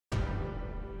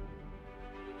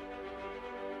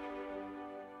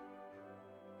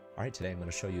Alright, today I'm going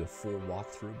to show you a full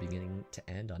walkthrough beginning to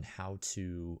end on how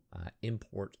to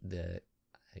import the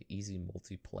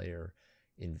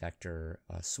easymultiplayer-invector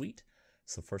suite.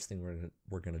 So first thing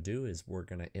we're going to do is we're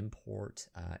going to import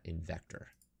Invector.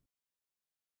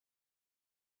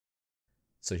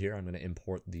 So here I'm going to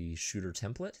import the shooter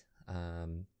template,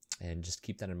 and just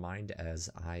keep that in mind as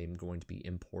I'm going to be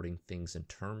importing things in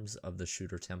terms of the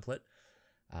shooter template.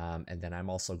 And then I'm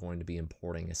also going to be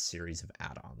importing a series of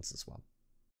add-ons as well.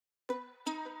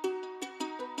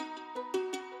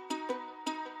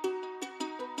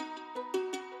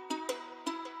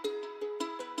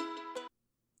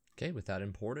 Okay, with that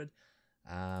imported,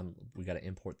 we got to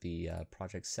import the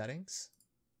project settings.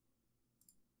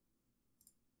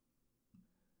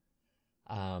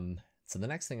 So the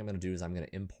next thing I'm going to do is I'm going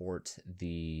to import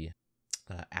the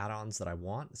add-ons that I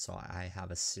want. So I have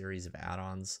a series of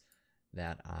add-ons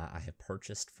that I have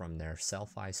purchased from their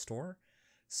Selfie store.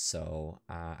 So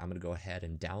I'm going to go ahead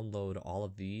and download all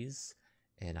of these,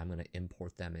 and I'm going to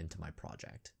import them into my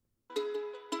project.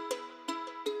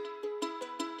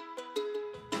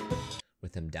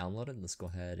 With them downloaded, let's go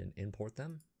ahead and import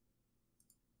them.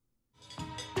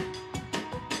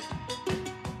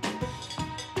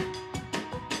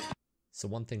 So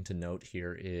one thing to note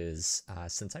here is,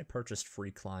 since I purchased Free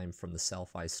Climb from the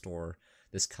Selfie store,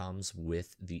 this comes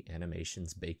with the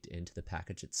animations baked into the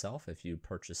package itself. If you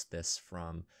purchase this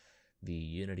from the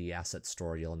Unity Asset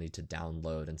Store, you'll need to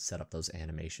download and set up those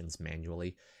animations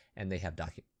manually, and they have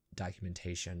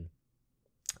documentation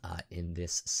in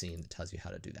this scene that tells you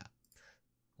how to do that.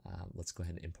 Let's go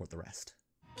ahead and import the rest.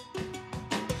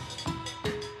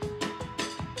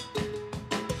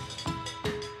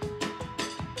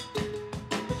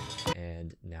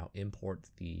 And now import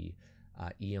the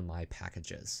EMI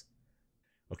packages.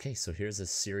 Okay, so here's a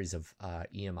series of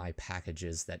EMI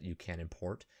packages that you can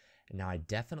import. Now I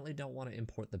definitely don't want to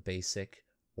import the basic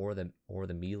or the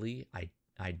melee. I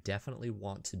definitely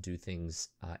want to do things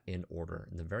in order.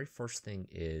 And the very first thing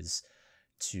is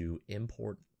to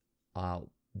import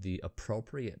the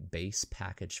appropriate base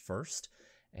package first.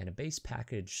 And a base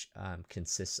package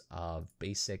consists of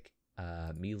basic,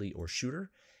 melee, or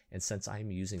shooter. And since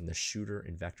I'm using the shooter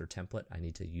Invector template, I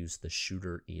need to use the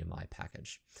shooter EMI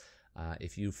package.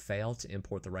 If you fail to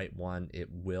import the right one, it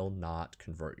will not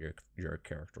convert your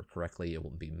character correctly. It will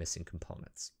be missing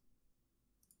components.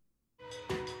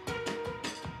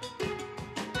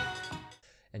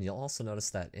 And you'll also notice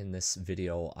that in this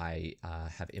video, I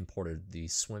have imported the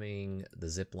swimming, the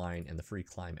zip line, and the free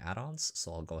climb add-ons.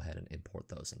 So I'll go ahead and import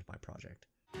those into my project.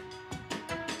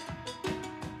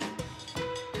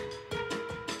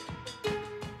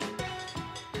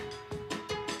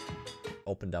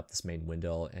 Opened up this main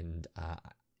window, and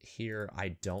here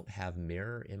I don't have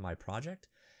mirror in my project.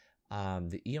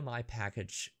 The EMI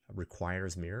package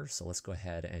requires mirror, so let's go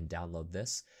ahead and download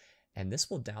this. And this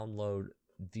will download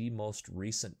the most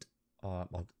recent, well,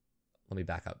 let me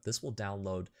back up. This will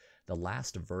download the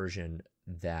last version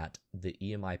that the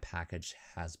EMI package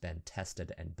has been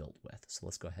tested and built with. So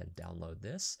let's go ahead and download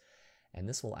this. And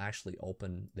this will actually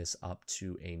open this up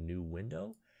to a new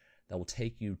window that will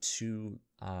take you to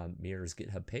Mirror's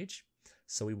GitHub page.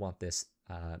 So we want this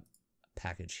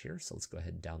package here. So let's go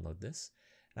ahead and download this.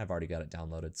 And I've already got it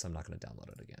downloaded, so I'm not going to download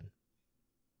it again.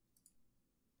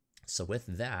 So with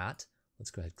that, let's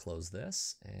go ahead and close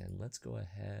this, and let's go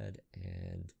ahead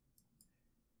and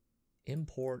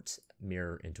import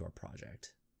Mirror into our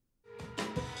project.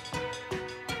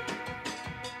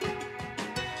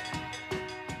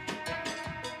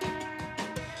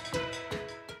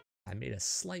 I made a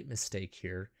slight mistake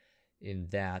here in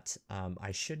that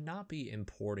I should not be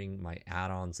importing my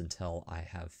add-ons until I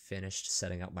have finished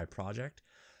setting up my project.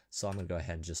 So I'm going to go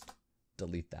ahead and just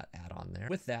delete that add-on there.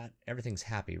 With that, everything's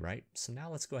happy, right? So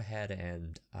now let's go ahead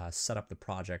and set up the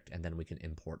project, and then we can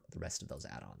import the rest of those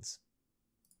add-ons.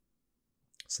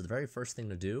 So the very first thing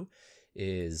to do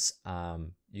is,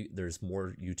 there's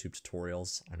more YouTube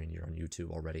tutorials. I mean, you're on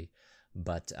YouTube already,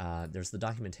 but there's the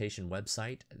documentation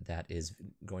website that is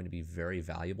going to be very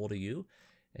valuable to you.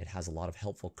 It has a lot of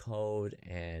helpful code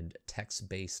and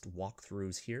text-based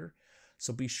walkthroughs here,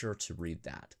 so be sure to read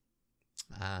that.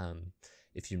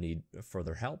 If you need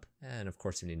further help, and of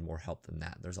course you need more help than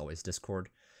that, there's always Discord.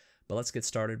 But let's get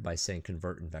started by saying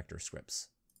convert Invector scripts.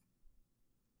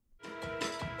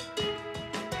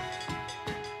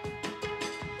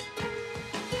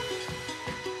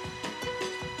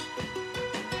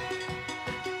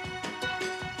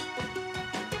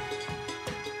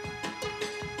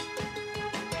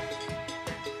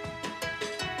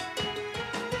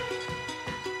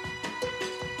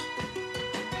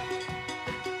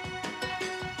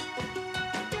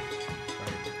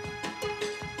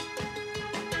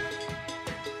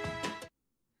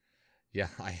 Yeah,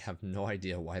 I have no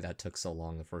idea why that took so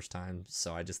long the first time.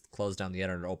 So I just closed down the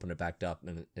editor, opened it back up,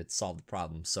 and it solved the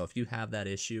problem. So if you have that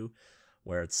issue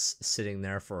where it's sitting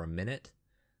there for a minute,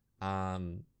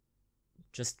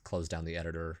 just close down the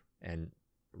editor and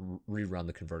rerun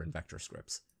the convert and vector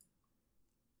scripts.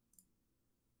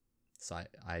 So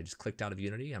I just clicked out of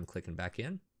Unity. I'm clicking back in.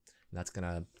 And that's going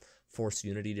to force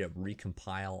Unity to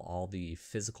recompile all the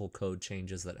physical code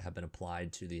changes that have been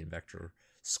applied to the invector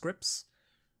scripts.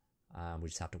 We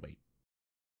just have to wait.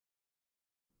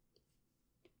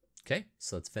 Okay,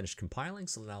 so it's finished compiling.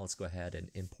 So now let's go ahead and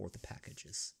import the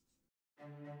packages.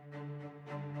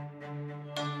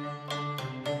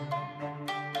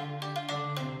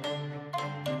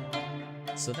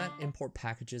 So that import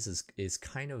packages is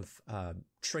kind of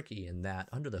tricky in that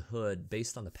under the hood,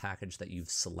 based on the package that you've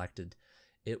selected,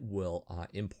 it will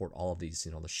import all of these,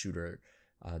 the shooter,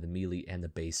 the melee, and the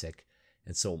basic.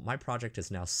 And so my project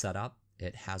is now set up.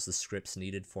 It has the scripts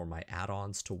needed for my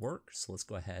add-ons to work. So let's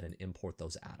go ahead and import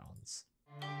those add-ons.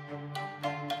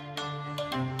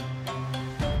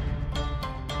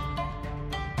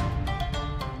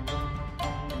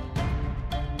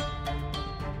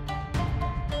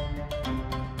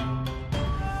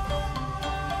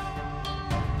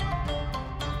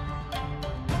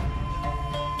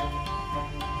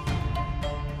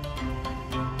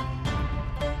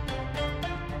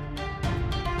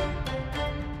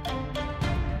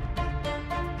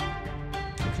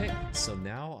 So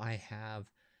now I have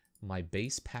my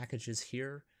base packages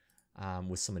here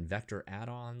with some invector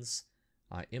add-ons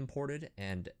imported,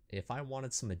 and if I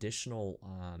wanted some additional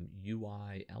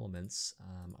UI elements,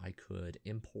 I could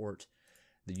import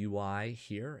the UI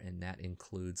here, and that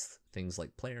includes things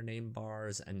like player name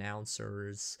bars,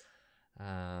 announcers.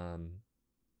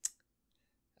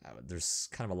 There's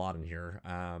kind of a lot in here.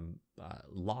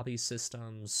 Lobby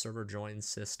systems, server join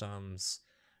systems.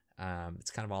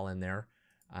 It's kind of all in there.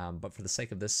 But for the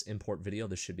sake of this import video,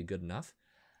 this should be good enough.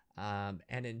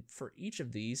 And for each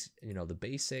of these, the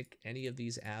basic, any of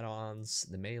these add-ons,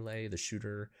 the melee, the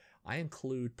shooter, I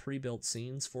include pre-built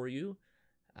scenes for you.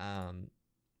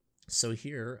 So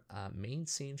here, main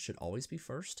scene should always be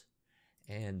first,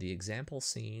 and the example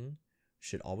scene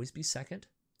should always be second.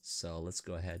 So let's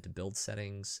go ahead to build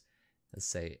settings. Let's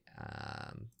say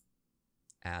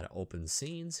add open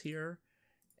scenes here,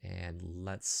 and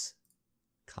let's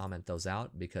comment those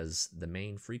out because the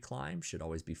main free climb should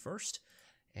always be first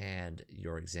and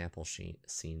your example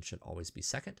scene should always be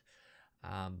second.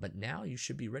 But now you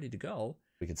should be ready to go.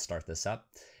 We can start this up,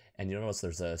 and you'll notice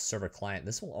there's a server client.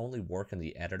 This will only work in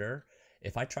the editor.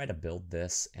 If I try to build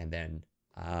this and then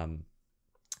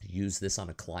use this on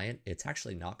a client, it's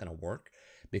actually not going to work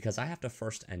because I have to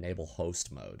first enable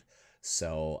host mode.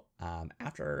 So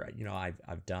after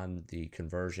I've done the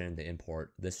conversion, the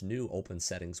import, this new open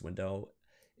settings window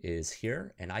is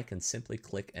here, and I can simply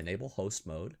click enable host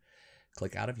mode,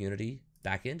 click out of Unity,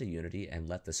 back into Unity, and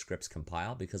let the scripts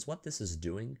compile, because what this is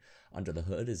doing under the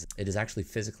hood is it is actually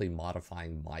physically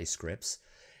modifying my scripts,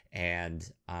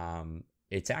 and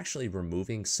it's actually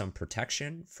removing some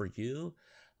protection for you.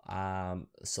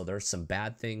 So there's some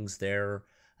bad things there,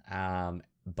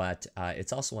 but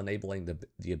it's also enabling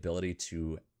the ability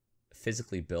to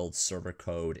physically build server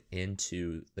code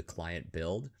into the client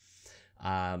build.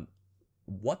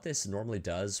 What this normally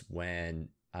does when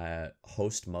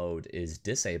host mode is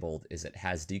disabled is it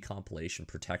has decompilation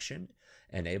protection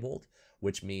enabled,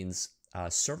 which means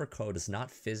server code is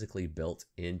not physically built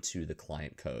into the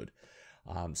client code.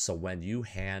 So when you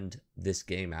hand this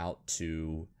game out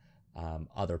to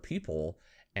other people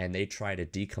and they try to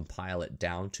decompile it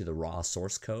down to the raw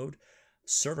source code,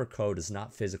 server code is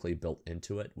not physically built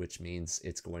into it, which means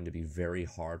it's going to be very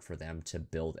hard for them to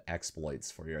build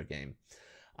exploits for your game.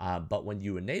 But when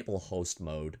you enable host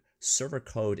mode, server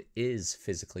code is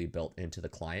physically built into the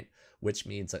client, which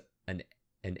means an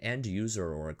end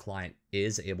user or a client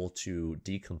is able to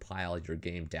decompile your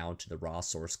game down to the raw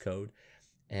source code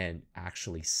and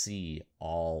actually see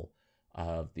all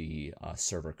of the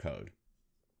server code.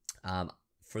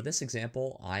 For this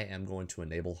example, I am going to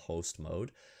enable host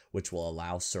mode, which will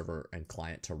allow server and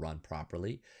client to run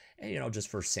properly. And just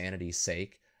for sanity's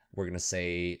sake, we're going to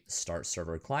say start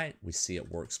server client. We see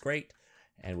it works great.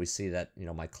 And we see that,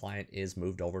 my client is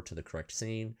moved over to the correct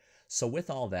scene. So with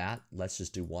all that, let's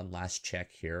just do one last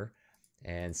check here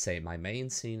and say my main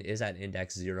scene is at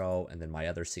index 0 and then my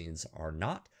other scenes are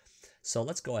not. So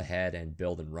let's go ahead and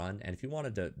build and run. And if you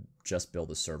wanted to just build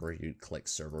a server, you'd click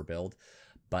server build.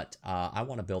 But I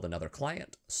want to build another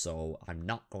client, so I'm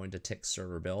not going to tick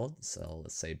server build. So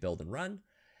let's say build and run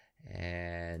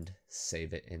and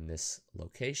save it in this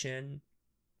location.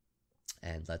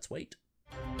 And let's wait.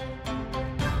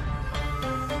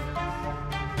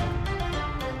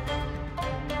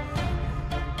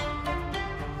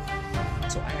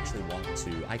 So I actually want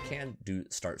to, I can do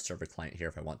start server client here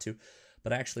if I want to,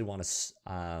 but I actually want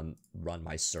to run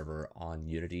my server on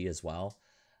Unity as well.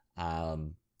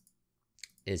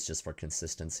 It's just for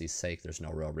consistency's sake. There's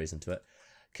no real reason to it.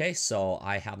 Okay, so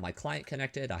I have my client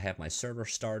connected. I have my server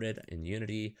started in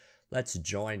Unity. Let's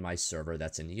join my server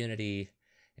that's in Unity.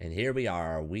 And here we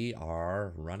are. We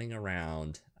are running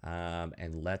around.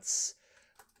 And let's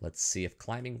see if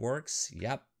climbing works.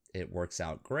 Yep, it works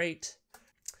out great.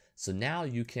 So now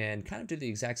you can kind of do the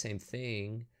exact same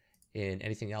thing in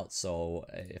anything else. So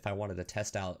if I wanted to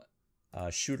test out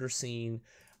a shooter scene,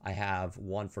 I have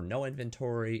one for no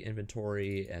inventory,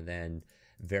 and then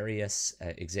various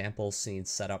example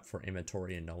scenes set up for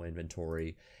inventory and no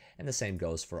inventory. And the same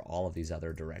goes for all of these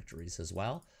other directories as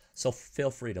well. So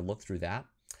feel free to look through that.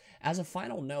 As a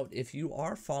final note, if you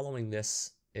are following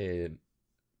this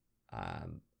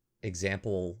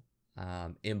example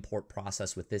import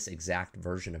process with this exact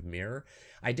version of Mirror,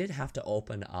 I did have to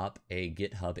open up a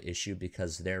GitHub issue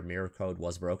because their Mirror code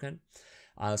was broken.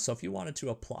 So if you wanted to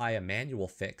apply a manual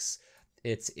fix,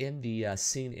 it's in the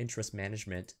scene interest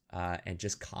management and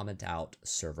just comment out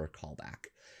server callback.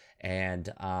 And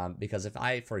because if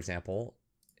I, for example,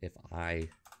 if I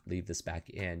leave this back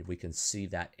in, we can see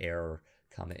that error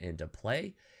come into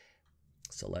play.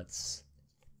 So let's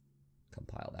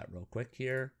compile that real quick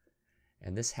here.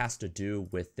 And this has to do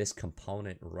with this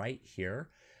component right here.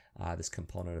 This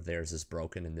component of theirs is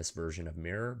broken in this version of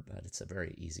Mirror, but it's a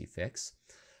very easy fix.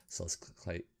 So let's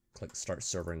click Start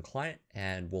Server and Client,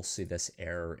 and we'll see this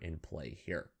error in play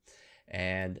here.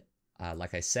 And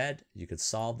like I said, you could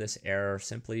solve this error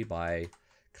simply by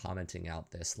commenting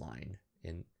out this line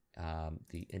in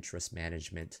the interest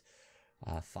management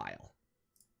file.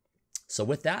 So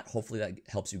with that, hopefully that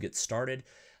helps you get started.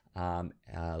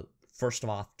 First of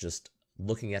all, just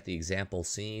looking at the example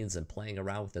scenes and playing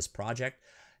around with this project.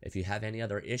 If you have any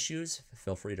other issues,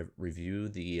 feel free to review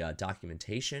the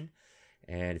documentation.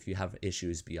 And if you have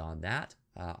issues beyond that,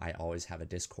 I always have a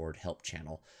Discord help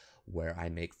channel where I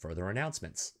make further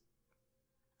announcements.